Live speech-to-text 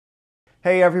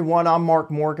Hey everyone, I'm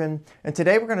Mark Morgan, and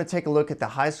today we're going to take a look at the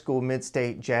high school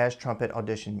mid-state jazz trumpet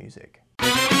audition music.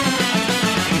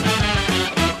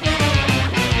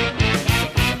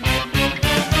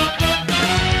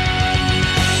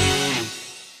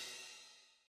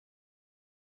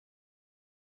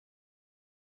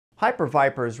 Hyper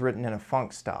Viper is written in a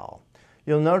funk style.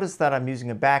 You'll notice that I'm using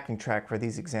a backing track for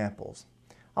these examples.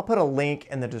 I'll put a link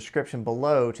in the description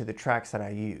below to the tracks that I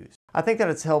use. I think that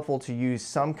it's helpful to use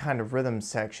some kind of rhythm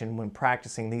section when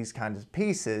practicing these kinds of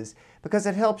pieces because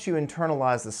it helps you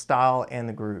internalize the style and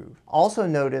the groove. Also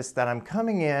notice that I'm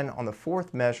coming in on the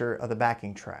fourth measure of the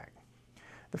backing track.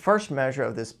 The first measure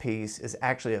of this piece is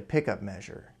actually a pickup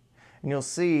measure, and you'll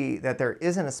see that there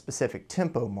isn't a specific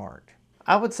tempo marked.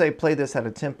 I would say play this at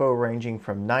a tempo ranging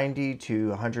from 90 to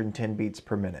 110 beats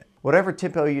per minute. Whatever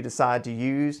tempo you decide to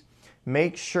use,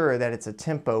 make sure that it's a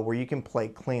tempo where you can play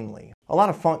cleanly. A lot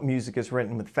of funk music is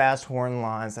written with fast horn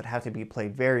lines that have to be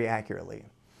played very accurately.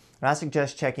 And I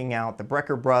suggest checking out the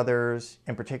Brecker Brothers,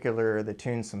 in particular the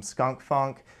tune Some Skunk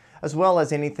Funk, as well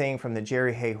as anything from the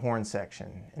Jerry Hay horn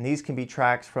section. And these can be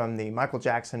tracks from the Michael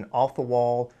Jackson Off the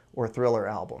Wall or Thriller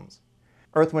albums.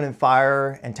 Earth, Wind &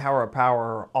 Fire and Tower of Power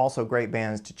are also great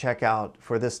bands to check out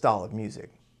for this style of music.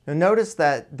 Now notice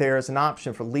that there's an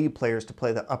option for lead players to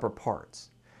play the upper parts.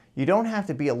 You don't have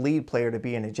to be a lead player to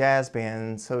be in a jazz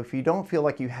band, so if you don't feel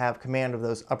like you have command of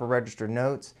those upper register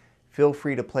notes, feel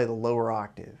free to play the lower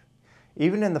octave.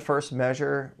 Even in the first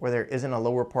measure, where there isn't a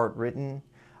lower part written,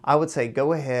 I would say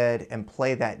go ahead and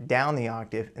play that down the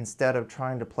octave instead of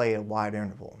trying to play a wide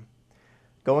interval.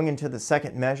 Going into the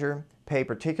second measure, pay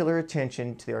particular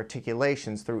attention to the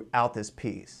articulations throughout this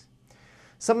piece.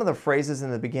 Some of the phrases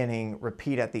in the beginning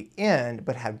repeat at the end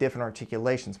but have different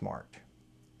articulations marked.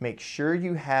 Make sure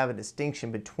you have a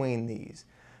distinction between these,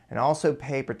 and also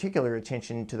pay particular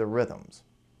attention to the rhythms.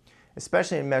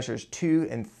 Especially in measures 2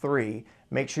 and 3,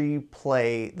 make sure you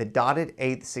play the dotted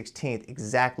 8th 16th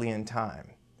exactly in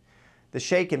time. The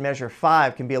shake in measure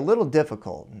 5 can be a little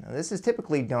difficult. Now, this is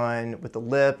typically done with the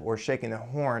lip or shaking the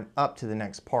horn up to the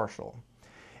next partial.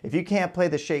 If you can't play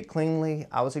the shake cleanly,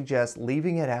 I would suggest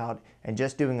leaving it out and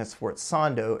just doing a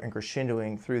sforzando and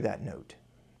crescendoing through that note.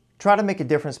 Try to make a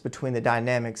difference between the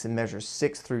dynamics in measures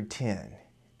 6 through 10.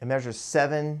 In measures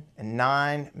 7 and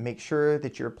 9, make sure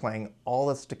that you're playing all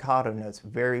the staccato notes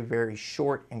very, very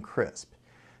short and crisp.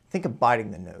 Think of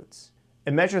biting the notes.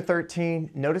 In measure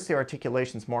 13, notice the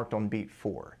articulations marked on beat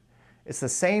 4. It's the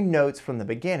same notes from the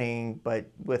beginning, but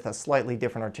with a slightly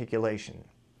different articulation.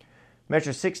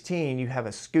 Measure 16, you have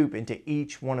a scoop into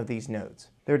each one of these notes.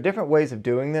 There are different ways of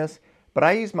doing this, but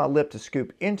I use my lip to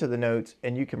scoop into the notes,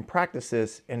 and you can practice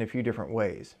this in a few different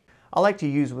ways. I like to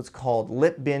use what's called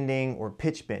lip bending or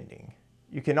pitch bending.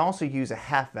 You can also use a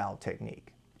half valve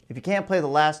technique. If you can't play the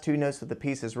last two notes that the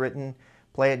piece is written,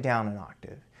 play it down an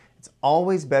octave. It's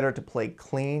always better to play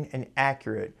clean and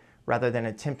accurate rather than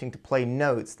attempting to play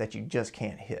notes that you just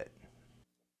can't hit.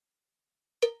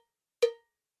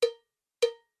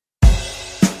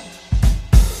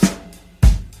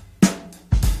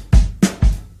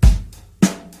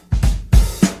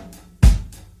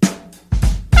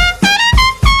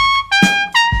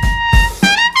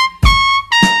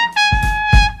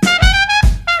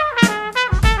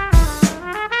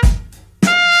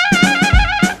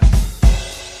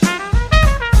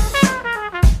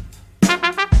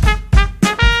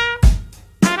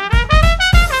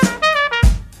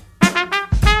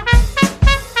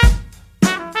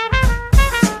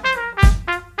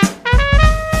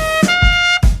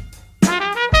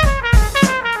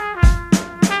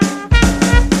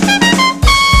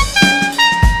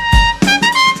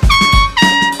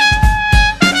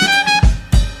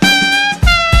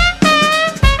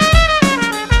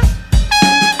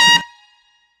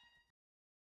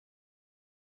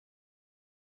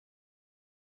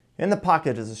 In the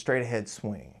pocket is a straight ahead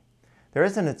swing. There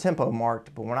isn't a tempo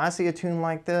marked, but when I see a tune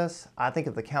like this, I think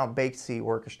of the Count Basie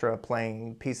Orchestra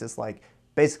playing pieces like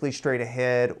Basically Straight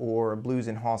Ahead or Blues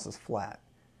in Hosses Flat.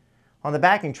 On the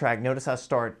backing track, notice I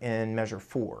start in measure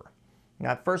 4. Now,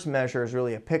 that first measure is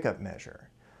really a pickup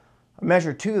measure. On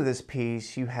measure 2 of this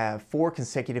piece, you have 4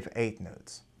 consecutive eighth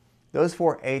notes. Those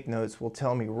 4 eighth notes will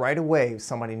tell me right away if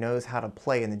somebody knows how to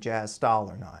play in the jazz style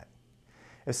or not.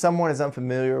 If someone is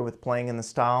unfamiliar with playing in the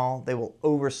style, they will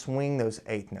overswing those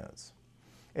eighth notes.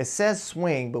 It says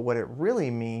swing, but what it really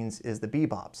means is the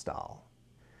bebop style.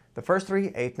 The first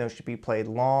 3 eighth notes should be played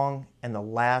long and the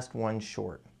last one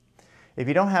short. If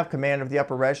you don't have command of the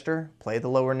upper register, play the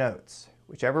lower notes.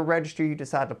 Whichever register you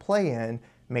decide to play in,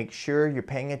 make sure you're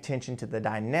paying attention to the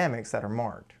dynamics that are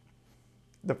marked.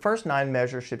 The first 9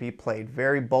 measures should be played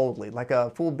very boldly, like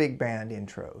a full big band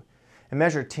intro. In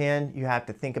measure 10, you have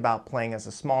to think about playing as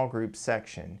a small group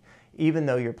section, even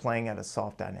though you're playing at a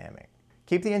soft dynamic.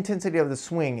 Keep the intensity of the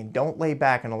swing and don't lay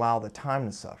back and allow the time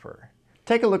to suffer.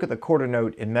 Take a look at the quarter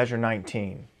note in measure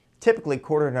 19. Typically,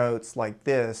 quarter notes like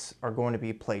this are going to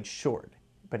be played short,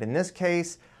 but in this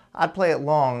case, I'd play it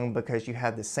long because you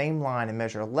have the same line in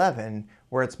measure 11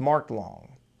 where it's marked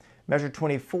long. Measure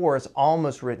 24 is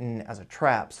almost written as a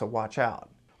trap, so watch out.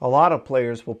 A lot of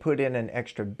players will put in an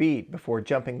extra beat before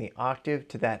jumping the octave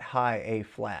to that high A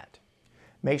flat.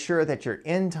 Make sure that you're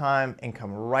in time and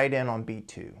come right in on beat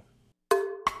 2.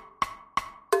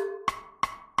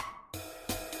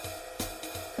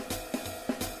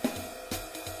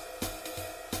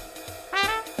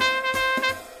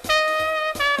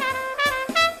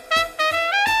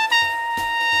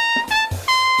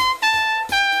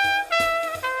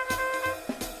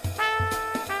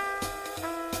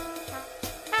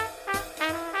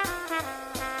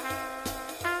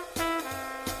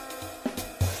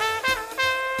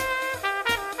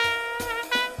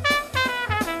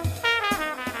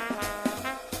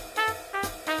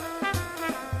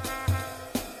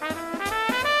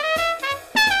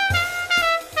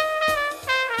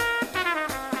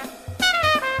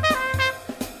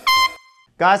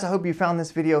 Guys, I hope you found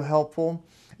this video helpful.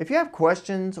 If you have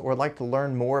questions or would like to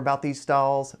learn more about these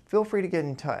styles, feel free to get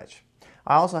in touch.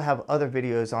 I also have other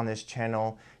videos on this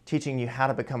channel teaching you how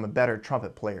to become a better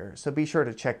trumpet player, so be sure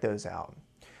to check those out.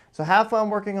 So have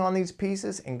fun working on these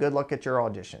pieces and good luck at your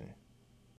audition.